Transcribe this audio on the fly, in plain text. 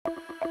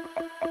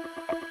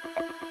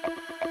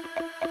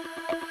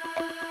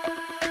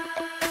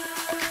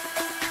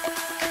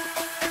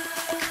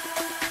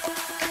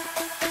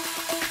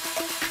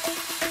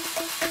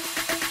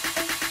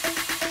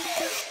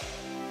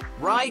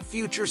Ride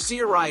future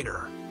Sea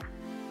Rider.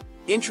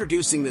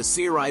 Introducing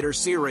the Rider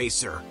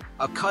Searacer,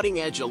 a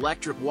cutting-edge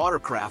electric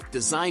watercraft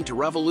designed to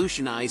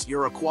revolutionize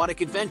your aquatic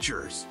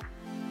adventures.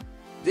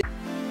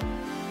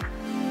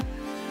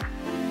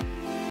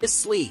 This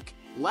sleek,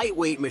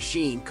 lightweight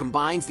machine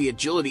combines the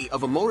agility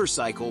of a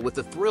motorcycle with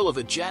the thrill of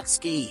a jet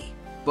ski,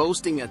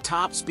 boasting a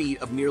top speed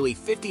of nearly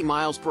 50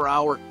 miles per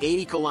hour,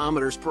 80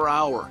 kilometers per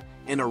hour,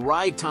 and a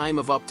ride time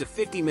of up to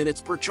 50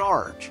 minutes per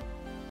charge.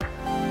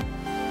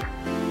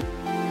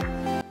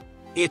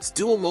 Its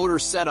dual-motor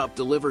setup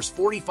delivers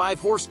 45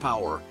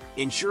 horsepower,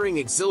 ensuring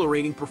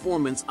exhilarating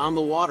performance on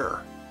the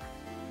water.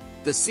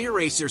 The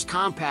Searacer's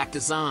compact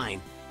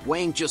design,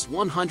 weighing just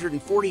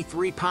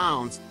 143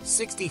 pounds,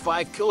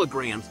 65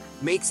 kilograms,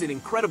 makes it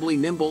incredibly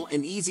nimble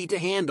and easy to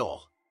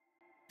handle.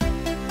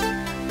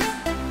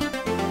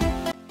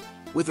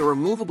 With a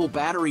removable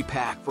battery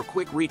pack for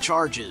quick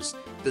recharges,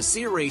 the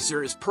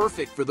Searacer is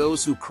perfect for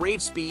those who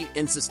crave speed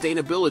and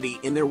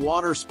sustainability in their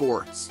water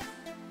sports.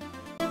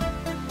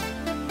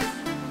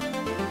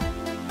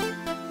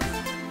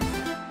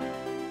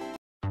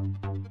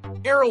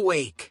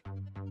 Aerowake.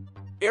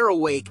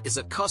 Aerowake is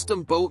a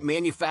custom boat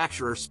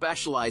manufacturer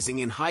specializing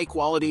in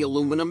high-quality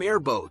aluminum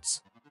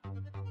airboats.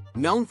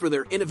 Known for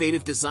their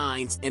innovative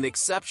designs and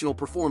exceptional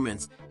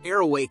performance,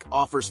 Aerowake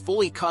offers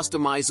fully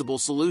customizable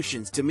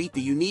solutions to meet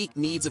the unique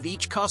needs of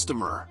each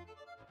customer.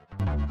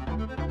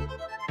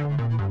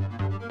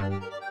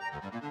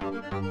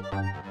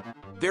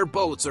 Their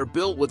boats are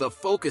built with a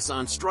focus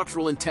on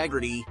structural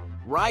integrity,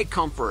 ride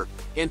comfort,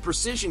 and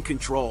precision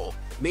control,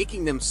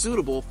 making them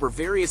suitable for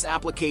various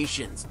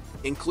applications,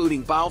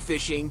 including bow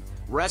fishing,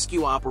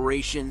 rescue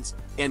operations,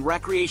 and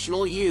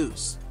recreational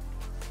use.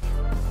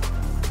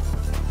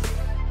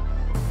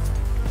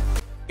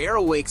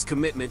 Aerowake's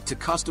commitment to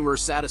customer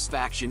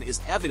satisfaction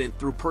is evident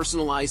through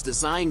personalized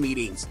design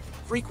meetings,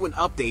 frequent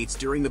updates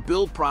during the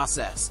build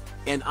process,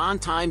 and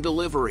on-time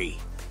delivery.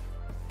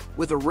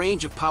 With a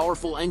range of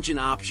powerful engine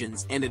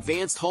options and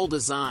advanced hull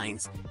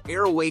designs,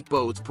 Aerowake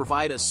boats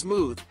provide a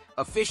smooth,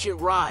 efficient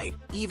ride,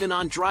 even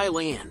on dry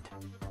land.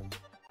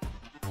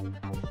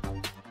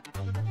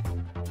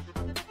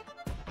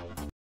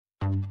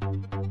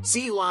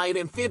 SEITE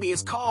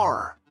Amphibious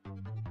Car.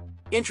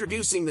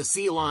 Introducing the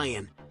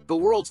SEITE, the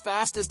world's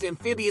fastest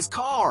amphibious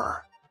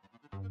car.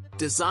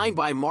 Designed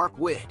by Mark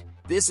Witt,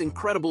 this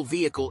incredible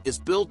vehicle is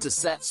built to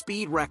set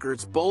speed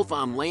records both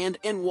on land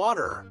and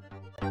water.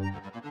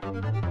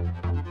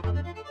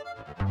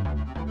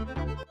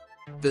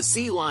 The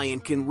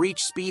SEITE can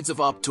reach speeds of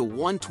up to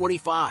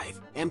 125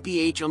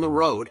 mph on the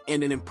road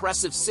and an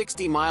impressive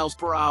 60 miles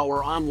per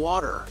hour on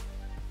water.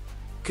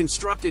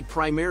 Constructed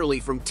primarily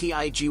from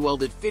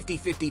TIG-welded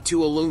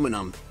 5052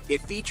 aluminum,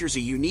 it features a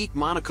unique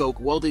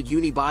monocoque welded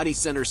unibody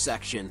center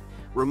section,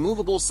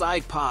 removable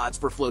side pods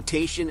for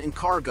flotation and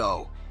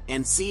cargo,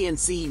 and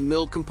CNC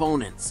milled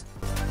components.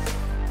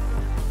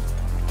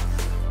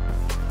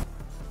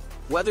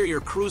 Whether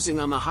you're cruising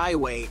on the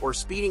highway or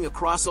speeding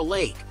across a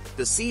lake,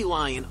 the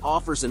SEITE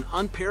offers an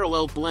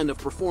unparalleled blend of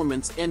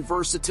performance and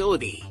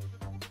versatility.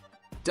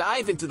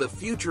 Dive into the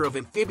future of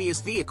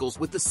amphibious vehicles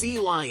with the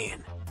SEITE.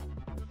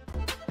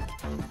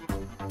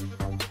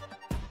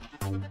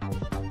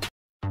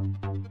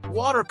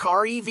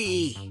 WaterCar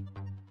EV.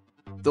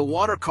 The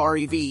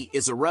WaterCar EV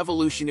is a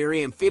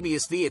revolutionary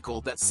amphibious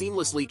vehicle that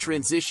seamlessly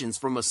transitions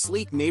from a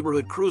sleek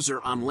neighborhood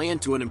cruiser on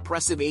land to an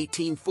impressive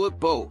 18-foot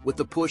boat with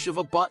the push of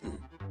a button.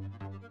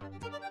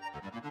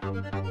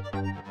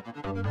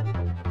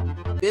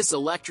 This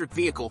electric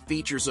vehicle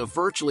features a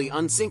virtually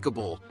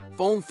unsinkable,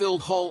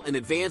 foam-filled hull and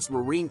advanced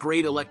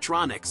marine-grade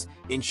electronics,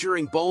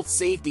 ensuring both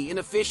safety and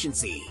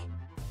efficiency.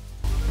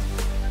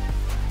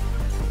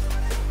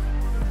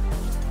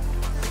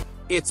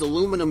 Its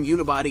aluminum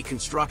unibody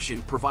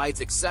construction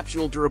provides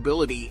exceptional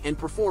durability and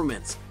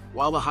performance,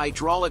 while the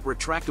hydraulic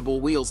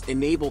retractable wheels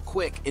enable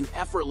quick and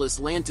effortless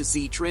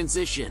land-to-sea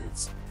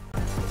transitions.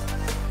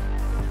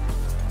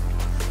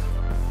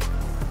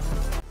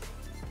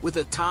 With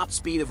a top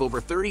speed of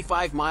over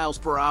 35 miles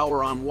per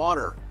hour on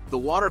water, the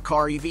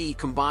WaterCar EV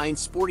combines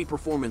sporty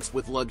performance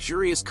with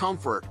luxurious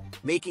comfort,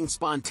 making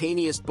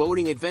spontaneous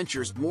boating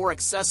adventures more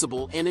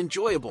accessible and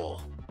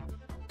enjoyable.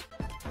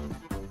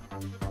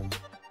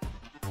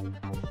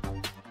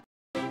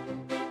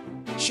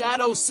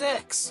 Shadow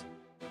 6.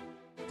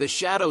 The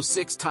Shadow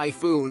 6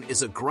 Typhoon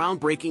is a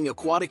groundbreaking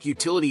aquatic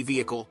utility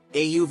vehicle,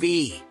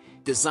 AUV,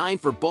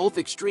 designed for both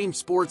extreme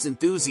sports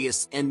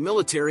enthusiasts and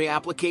military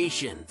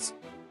applications.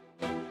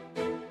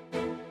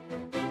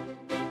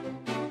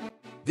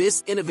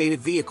 This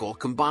innovative vehicle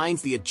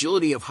combines the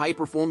agility of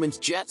high-performance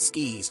jet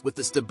skis with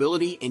the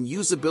stability and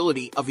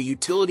usability of a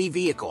utility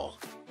vehicle.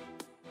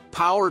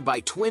 Powered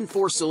by twin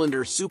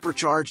four-cylinder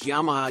supercharged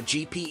Yamaha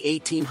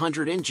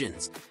GP1800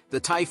 engines, the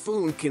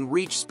Typhoon can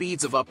reach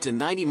speeds of up to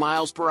 90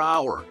 miles per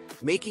hour,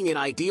 making it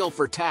ideal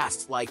for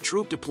tasks like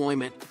troop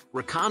deployment,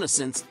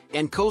 reconnaissance,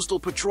 and coastal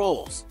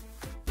patrols.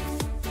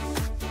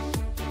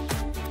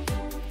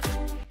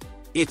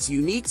 Its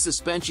unique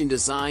suspension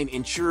design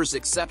ensures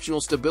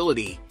exceptional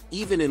stability,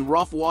 even in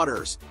rough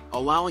waters,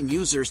 allowing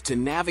users to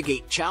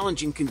navigate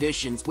challenging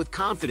conditions with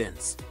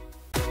confidence.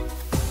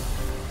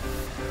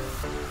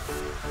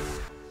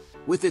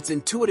 With its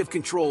intuitive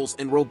controls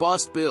and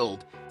robust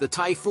build, the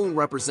Typhoon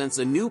represents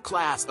a new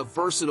class of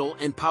versatile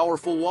and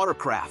powerful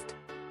watercraft.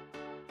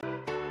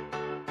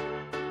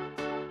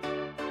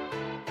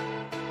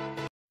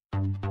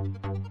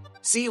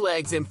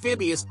 SELegs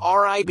Amphibious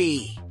Rib.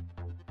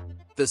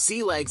 The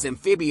SELegs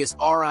Amphibious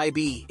Rib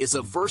is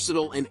a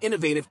versatile and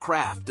innovative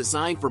craft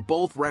designed for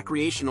both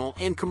recreational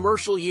and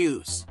commercial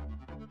use.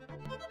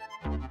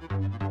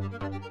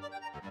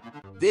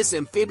 This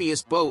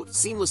amphibious boat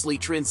seamlessly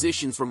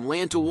transitions from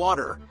land to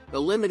water,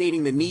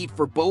 eliminating the need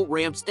for boat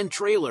ramps and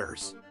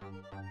trailers.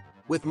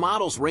 With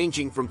models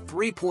ranging from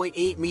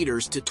 3.8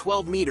 meters to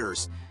 12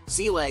 meters,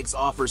 SELegs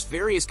offers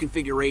various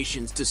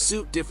configurations to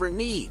suit different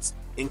needs,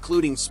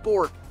 including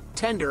sport,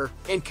 tender,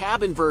 and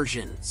cabin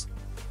versions.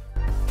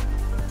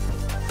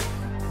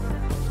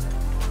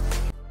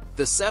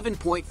 The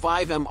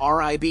 7.5M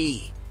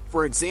Rib,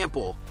 for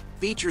example,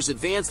 features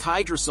advanced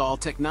hydrosol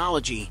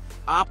technology,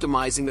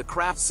 optimizing the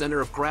craft's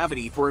center of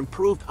gravity for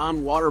improved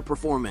on-water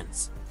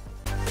performance.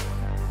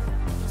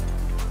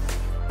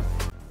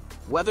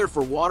 Whether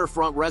for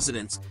waterfront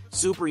residents,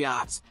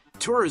 superyachts,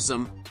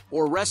 tourism,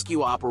 or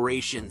rescue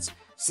operations,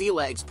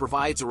 SELegs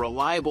provides a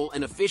reliable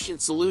and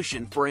efficient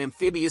solution for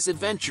amphibious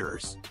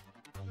adventures.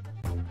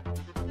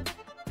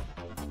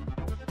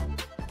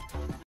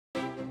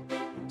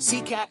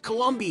 CCAT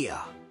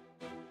Columbia.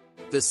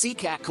 The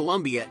CCAT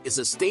Columbia is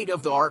a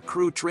state-of-the-art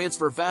crew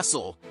transfer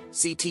vessel,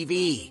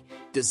 CTV,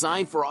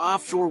 designed for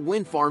offshore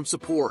wind farm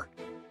support.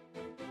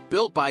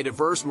 Built by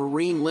Diverse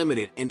Marine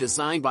Limited and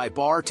designed by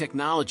Bar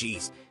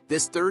Technologies,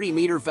 this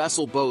 30-meter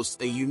vessel boasts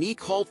a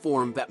unique hull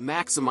form that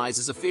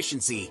maximizes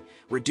efficiency,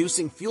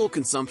 reducing fuel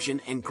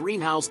consumption and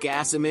greenhouse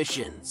gas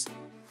emissions.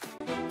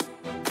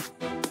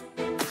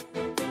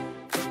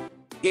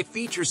 It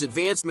features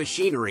advanced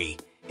machinery,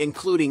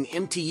 including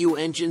MTU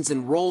engines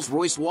and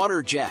Rolls-Royce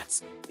water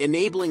jets,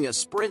 enabling a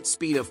sprint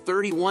speed of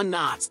 31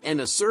 knots and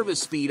a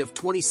service speed of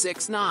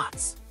 26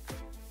 knots.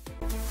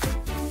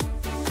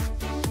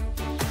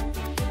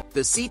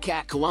 The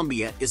CCAT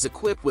Columbia is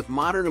equipped with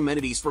modern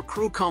amenities for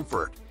crew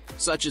comfort,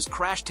 such as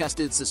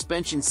crash-tested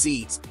suspension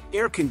seats,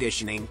 air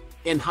conditioning,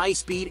 and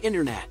high-speed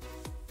internet.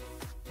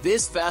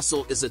 This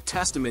vessel is a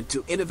testament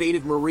to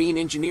innovative marine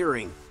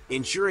engineering,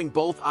 ensuring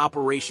both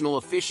operational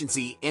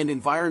efficiency and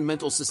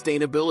environmental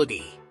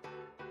sustainability.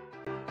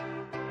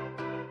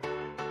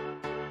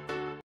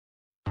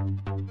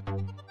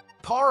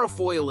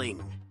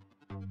 Parafoiling.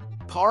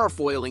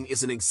 Parafoiling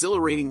is an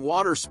exhilarating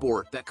water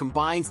sport that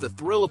combines the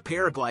thrill of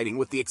paragliding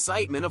with the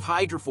excitement of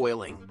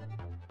hydrofoiling.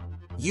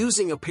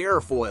 Using a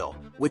parafoil,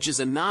 which is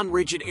a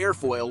non-rigid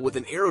airfoil with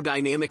an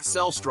aerodynamic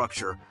cell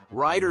structure,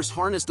 riders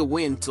harness the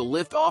wind to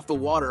lift off the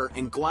water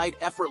and glide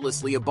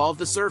effortlessly above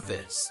the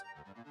surface.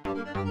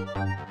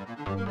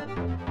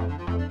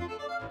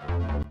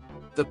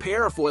 The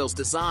parafoil's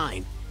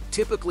design,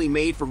 typically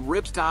made from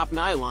ripstop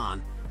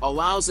nylon,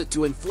 allows it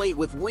to inflate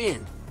with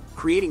wind,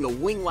 creating a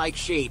wing-like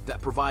shape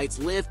that provides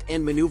lift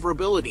and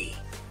maneuverability.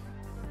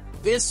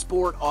 This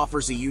sport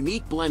offers a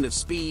unique blend of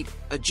speed,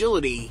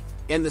 agility,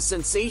 and the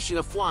sensation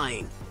of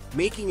flying,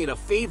 making it a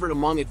favorite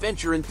among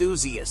adventure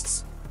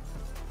enthusiasts.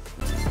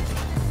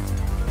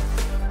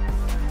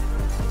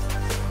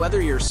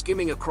 Whether you're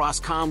skimming across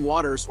calm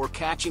waters or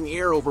catching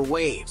air over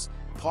waves,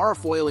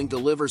 parafoiling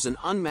delivers an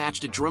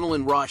unmatched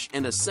adrenaline rush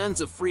and a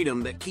sense of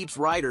freedom that keeps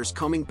riders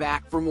coming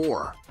back for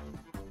more.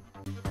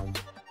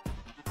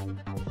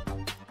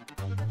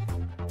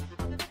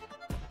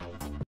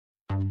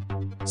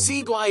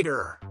 Sea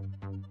Glider.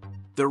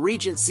 The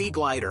Regent Sea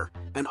Glider,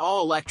 an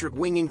all-electric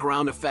wing and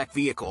ground effect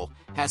vehicle,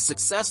 has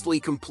successfully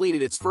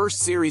completed its first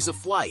series of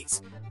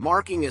flights,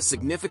 marking a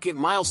significant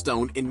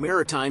milestone in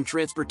maritime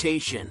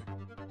transportation.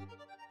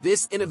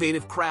 This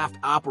innovative craft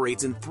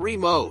operates in 3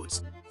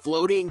 modes: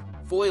 floating,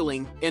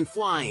 foiling, and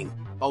flying,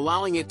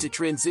 allowing it to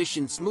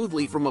transition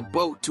smoothly from a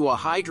boat to a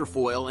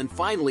hydrofoil and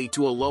finally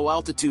to a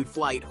low-altitude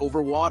flight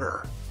over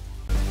water.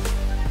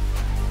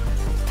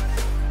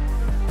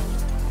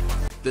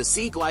 The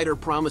Sea Glider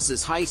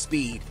promises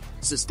high-speed,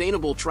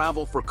 sustainable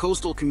travel for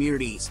coastal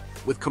communities,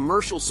 with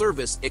commercial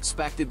service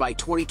expected by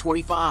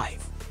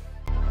 2025.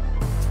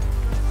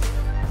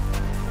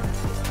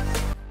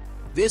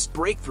 This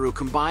breakthrough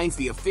combines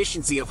the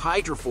efficiency of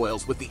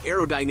hydrofoils with the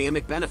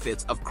aerodynamic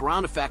benefits of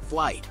ground effect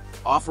flight,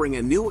 offering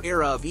a new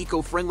era of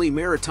eco-friendly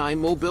maritime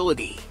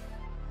mobility.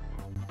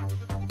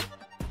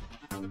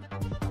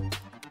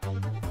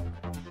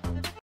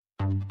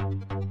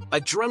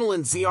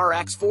 Adrenaline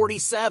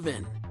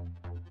ZRX-47.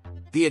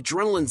 The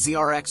Adrenaline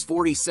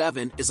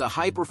ZRX-47 is a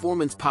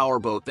high-performance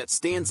powerboat that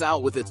stands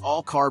out with its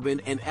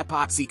all-carbon and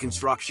epoxy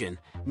construction,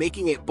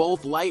 making it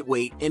both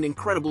lightweight and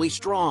incredibly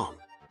strong.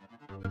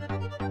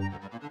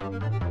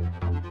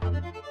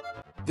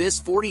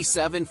 This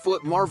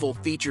 47-foot marvel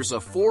features a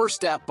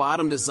 4-step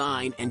bottom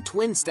design and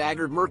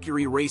twin-staggered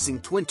Mercury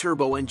Racing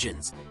twin-turbo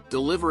engines,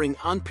 delivering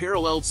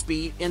unparalleled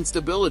speed and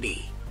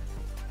stability.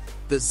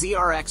 The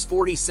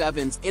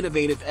ZRX-47's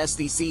innovative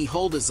SDC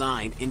hull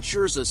design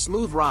ensures a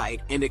smooth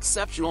ride and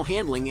exceptional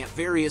handling at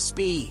various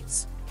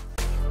speeds.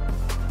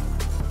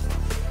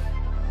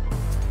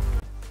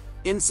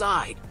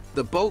 Inside,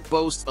 the boat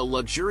boasts a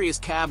luxurious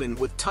cabin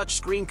with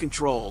touchscreen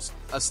controls,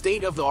 a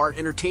state-of-the-art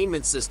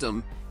entertainment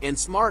system, and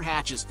smart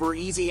hatches for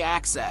easy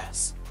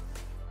access.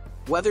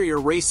 Whether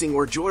you're racing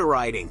or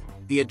joyriding,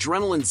 the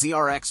Adrenaline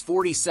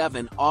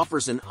ZRX-47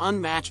 offers an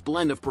unmatched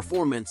blend of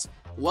performance,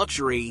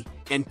 luxury,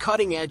 and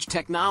cutting-edge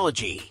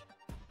technology.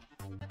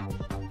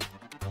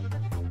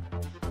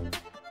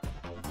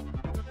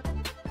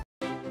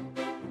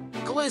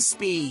 Giss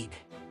Speed.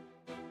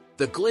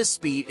 The Giss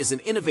Speed is an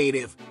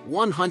innovative,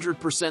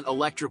 100%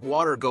 electric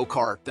water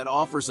go-kart that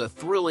offers a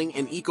thrilling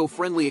and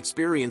eco-friendly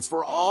experience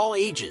for all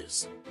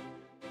ages.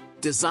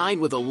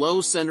 Designed with a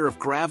low center of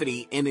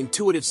gravity and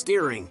intuitive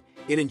steering,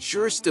 it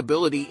ensures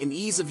stability and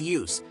ease of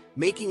use,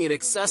 making it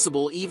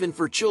accessible even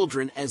for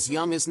children as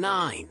young as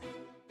 9.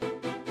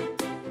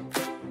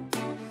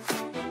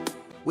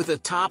 With a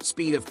top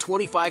speed of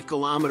 25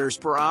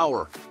 km per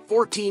hour,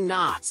 14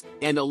 knots,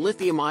 and a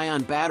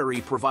lithium-ion battery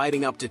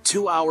providing up to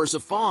 2 hours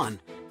of fun,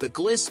 the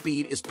Giss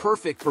Speed is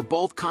perfect for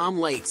both calm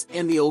lakes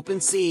and the open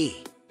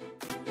sea.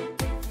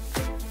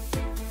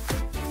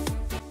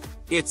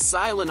 Its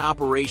silent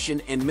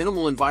operation and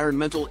minimal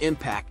environmental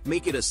impact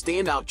make it a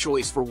standout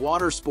choice for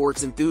water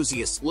sports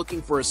enthusiasts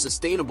looking for a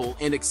sustainable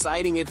and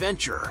exciting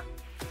adventure.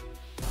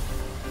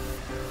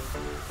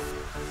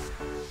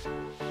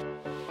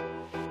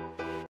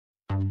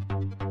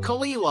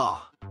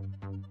 Kalila.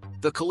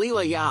 The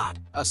Kalila yacht,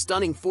 a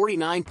stunning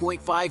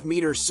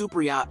 49.5-meter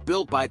superyacht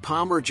built by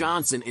Palmer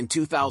Johnson in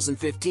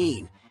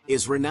 2015,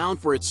 is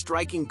renowned for its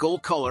striking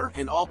gold color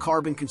and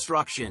all-carbon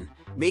construction,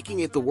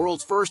 making it the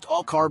world's first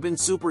all-carbon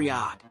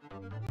superyacht.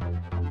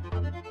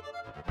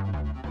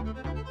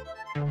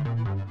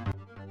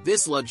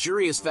 This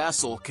luxurious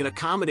vessel can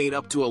accommodate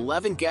up to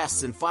 11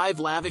 guests in 5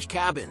 lavish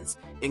cabins,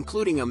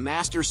 including a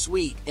master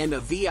suite and a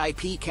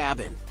VIP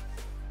cabin.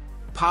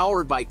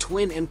 Powered by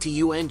twin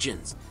MTU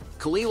engines,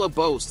 Kalila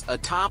boasts a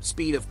top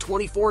speed of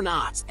 24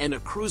 knots and a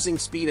cruising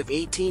speed of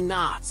 18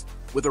 knots,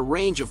 with a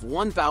range of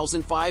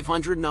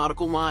 1,500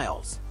 nautical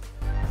miles.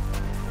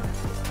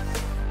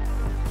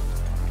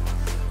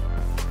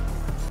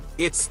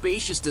 Its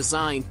spacious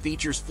design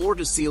features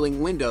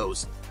floor-to-ceiling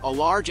windows, a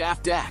large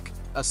aft deck,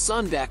 a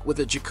sun deck with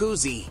a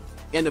jacuzzi,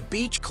 and a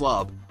beach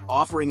club,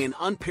 offering an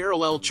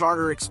unparalleled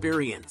charter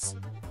experience.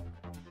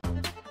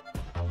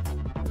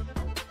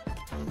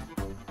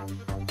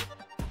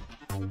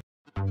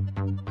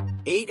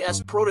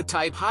 SEITE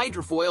Prototype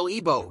Hydrofoil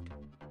E-Boat.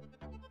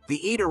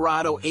 The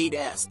Eldorado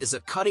 8S is a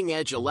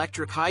cutting-edge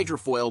electric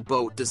hydrofoil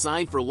boat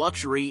designed for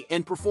luxury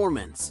and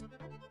performance.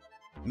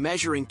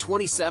 Measuring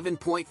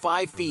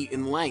 27.5 feet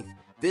in length,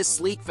 this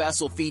sleek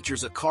vessel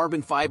features a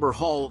carbon fiber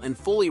hull and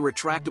fully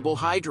retractable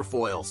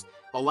hydrofoils,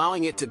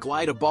 allowing it to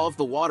glide above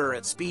the water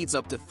at speeds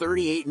up to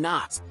 38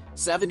 knots,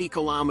 70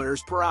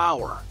 km per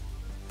hour.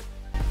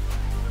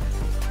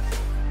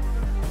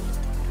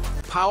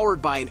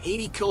 Powered by an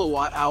 80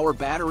 kilowatt-hour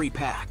battery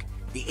pack,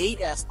 the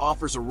 8S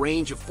offers a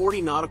range of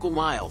 40 nautical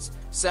miles,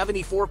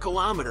 74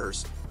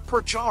 kilometers,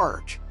 per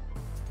charge.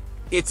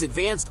 Its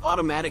advanced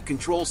automatic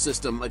control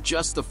system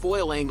adjusts the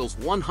foil angles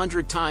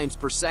 100 times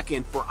per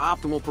second for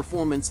optimal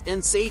performance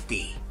and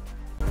safety.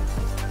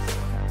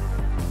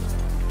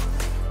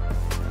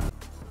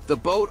 The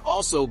boat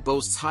also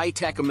boasts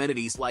high-tech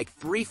amenities like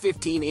 3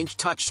 15-inch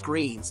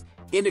touchscreens,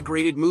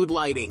 integrated mood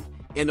lighting,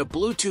 and a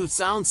Bluetooth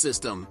sound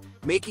system,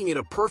 making it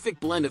a perfect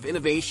blend of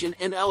innovation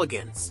and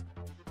elegance.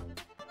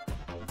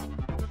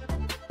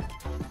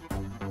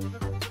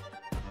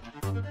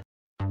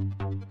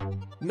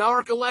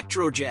 Nar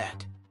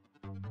Electret.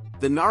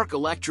 The Nar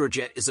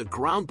Electret is a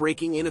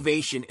groundbreaking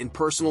innovation in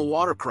personal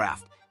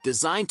watercraft,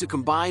 designed to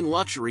combine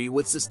luxury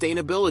with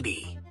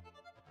sustainability.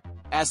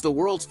 As the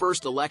world's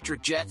first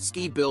electric jet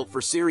ski built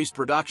for series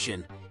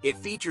production, it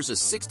features a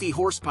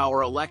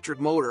 60-horsepower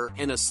electric motor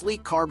and a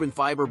sleek carbon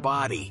fiber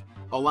body,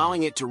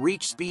 allowing it to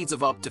reach speeds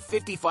of up to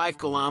 55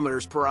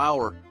 km per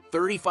hour,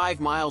 35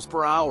 miles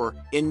per hour,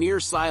 in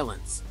near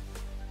silence.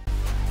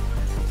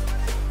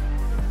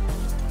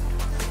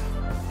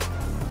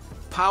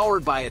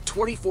 Powered by a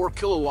 24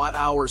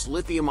 kilowatt-hours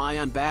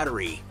lithium-ion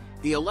battery,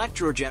 the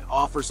Electret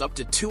offers up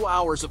to 2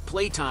 hours of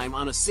playtime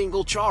on a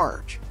single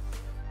charge.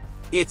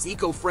 Its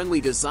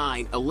eco-friendly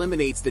design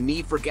eliminates the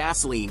need for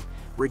gasoline,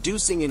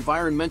 reducing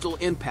environmental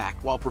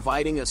impact while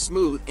providing a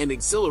smooth and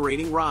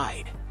exhilarating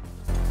ride.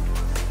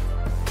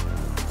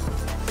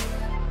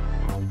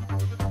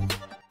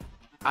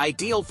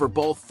 Ideal for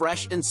both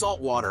fresh and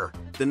saltwater,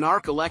 the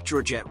Nar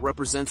Electret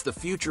represents the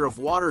future of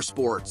water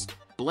sports,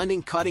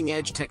 blending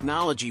cutting-edge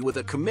technology with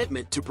a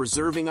commitment to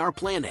preserving our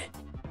planet.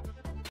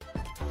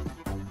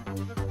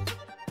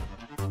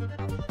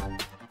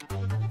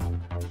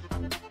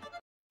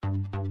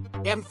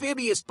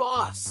 Amphibious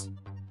Boss.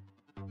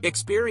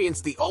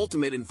 Experience the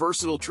ultimate and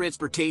versatile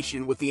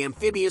transportation with the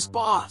Amphibious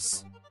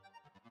Boss.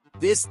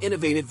 This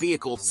innovative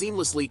vehicle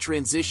seamlessly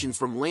transitions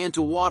from land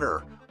to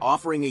water,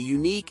 offering a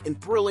unique and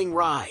thrilling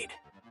ride.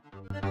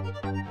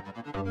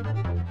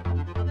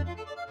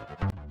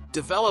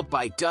 Developed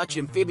by Dutch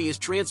Amphibious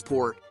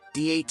Transport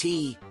 (DAT)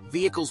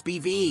 Vehicles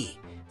BV,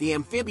 the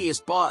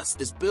Amphibious Bus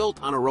is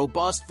built on a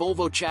robust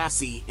Volvo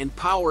chassis and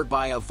powered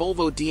by a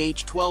Volvo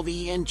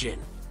DH12E engine.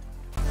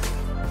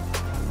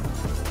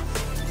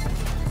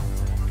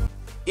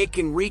 It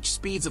can reach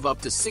speeds of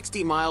up to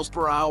 60 miles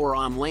per hour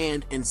on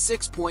land and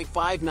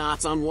 6.5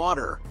 knots on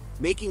water,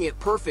 making it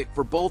perfect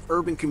for both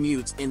urban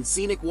commutes and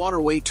scenic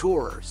waterway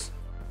tours.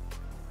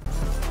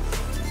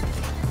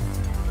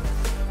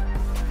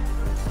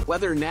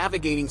 Whether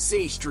navigating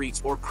city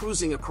streets or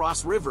cruising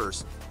across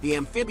rivers, the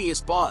Amphibious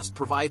Bus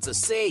provides a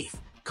safe,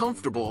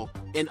 comfortable,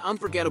 and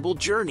unforgettable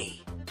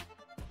journey.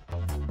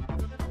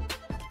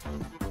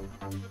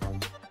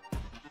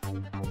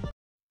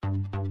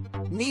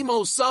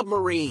 Nemo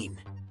Submarine.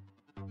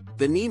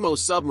 The Nemo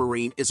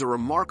Submarine is a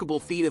remarkable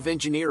feat of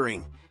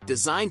engineering,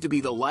 designed to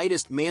be the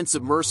lightest manned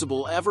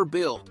submersible ever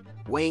built,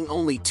 weighing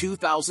only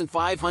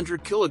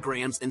 2,500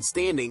 kilograms and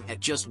standing at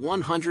just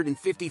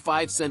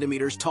 155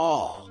 centimeters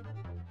tall.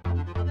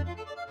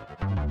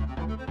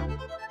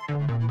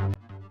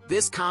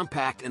 This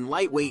compact and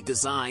lightweight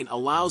design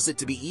allows it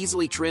to be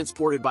easily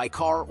transported by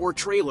car or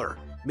trailer,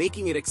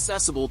 making it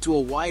accessible to a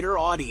wider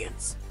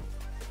audience.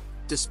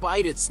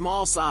 Despite its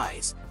small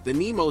size, the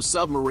Nemo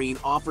Submarine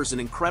offers an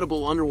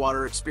incredible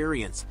underwater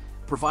experience,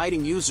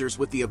 providing users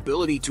with the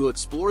ability to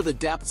explore the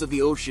depths of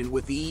the ocean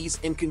with ease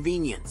and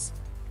convenience.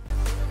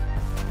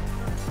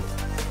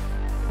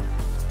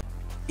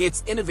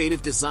 Its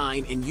innovative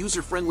design and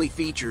user-friendly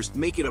features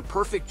make it a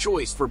perfect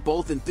choice for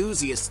both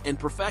enthusiasts and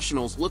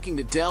professionals looking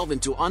to delve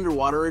into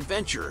underwater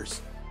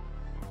adventures.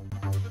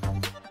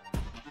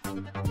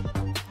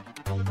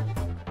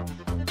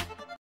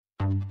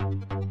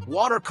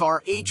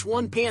 WaterCar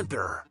H1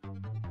 Panther.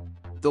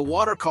 The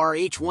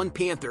WaterCar H1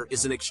 Panther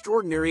is an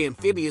extraordinary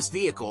amphibious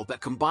vehicle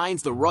that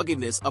combines the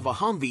ruggedness of a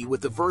Humvee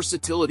with the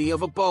versatility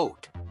of a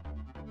boat.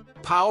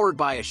 Powered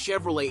by a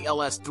Chevrolet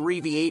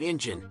LS3 V8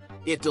 engine,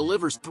 it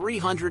delivers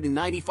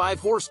 395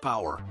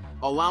 horsepower,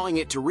 allowing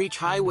it to reach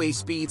highway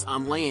speeds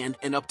on land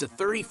and up to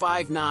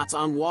 35 knots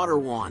on water.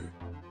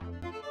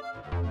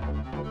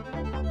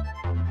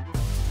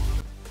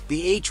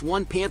 The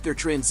H1 Panther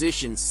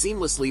transitions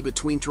seamlessly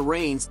between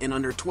terrains in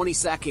under 20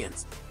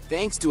 seconds,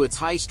 thanks to its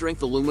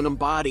high-strength aluminum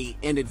body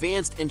and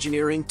advanced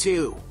engineering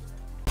too.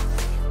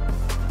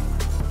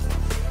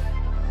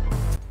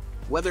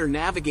 Whether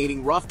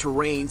navigating rough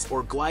terrains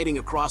or gliding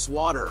across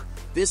water,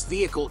 this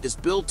vehicle is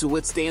built to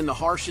withstand the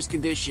harshest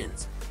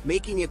conditions,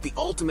 making it the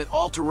ultimate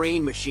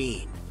all-terrain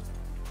machine.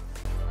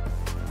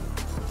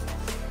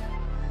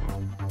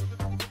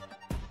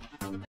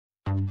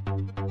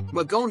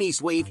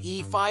 Mone's Wave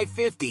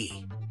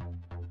E550.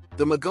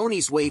 The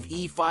Mone's Wave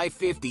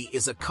E550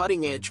 is a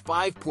cutting-edge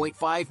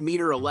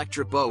 5.5-meter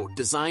electric boat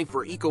designed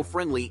for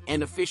eco-friendly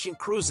and efficient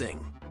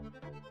cruising.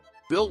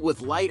 Built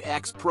with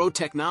LightX Pro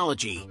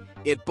technology,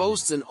 it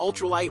boasts an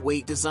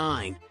ultra-lightweight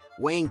design,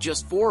 weighing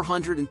just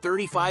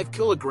 435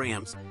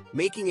 kilograms,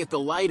 making it the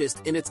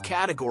lightest in its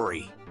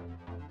category.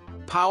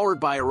 Powered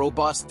by a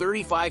robust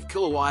 35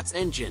 kilowatts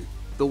engine,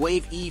 the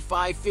Wave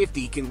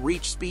E550 can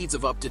reach speeds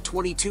of up to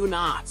 22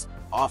 knots,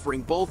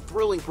 offering both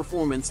thrilling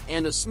performance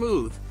and a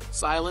smooth,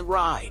 silent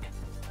ride.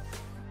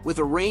 With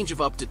a range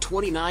of up to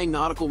 29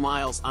 nautical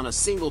miles on a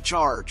single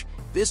charge,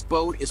 this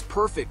boat is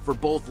perfect for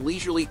both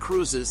leisurely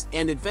cruises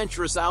and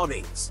adventurous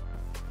outings.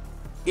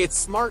 Its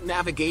smart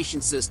navigation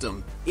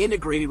system,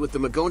 integrated with the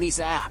Mone's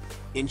app,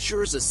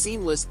 ensures a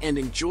seamless and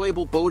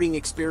enjoyable boating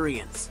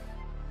experience.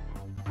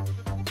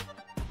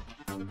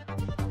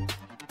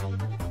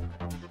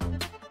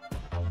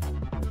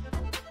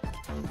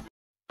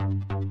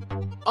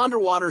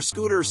 Underwater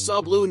scooter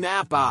Sublo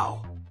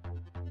NAPBAU.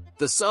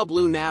 The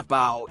Sublo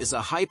NAPBAU is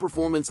a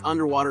high-performance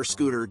underwater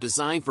scooter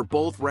designed for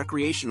both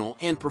recreational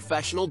and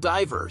professional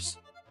divers.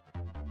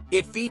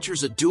 It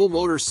features a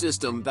dual-motor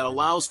system that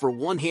allows for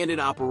one-handed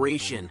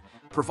operation,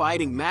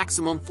 providing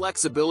maximum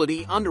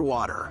flexibility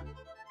underwater.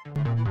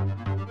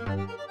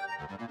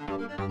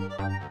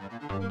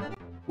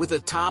 With a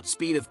top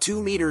speed of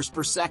 2 meters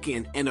per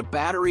second and a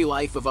battery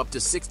life of up to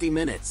 60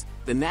 minutes,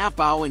 the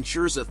NAPBAU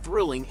ensures a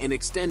thrilling and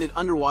extended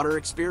underwater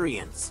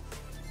experience.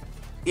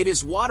 It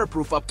is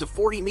waterproof up to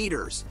 40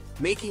 meters,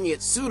 making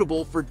it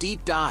suitable for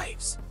deep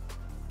dives.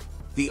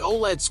 The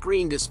OLED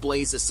screen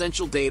displays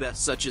essential data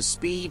such as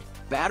speed,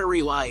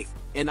 battery life,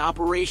 and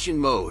operation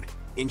mode,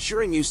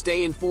 ensuring you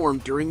stay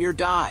informed during your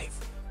dive.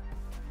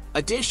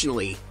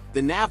 Additionally,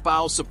 the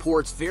NAPBAU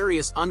supports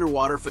various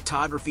underwater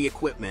photography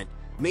equipment,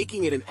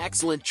 making it an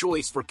excellent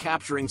choice for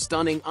capturing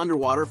stunning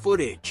underwater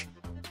footage.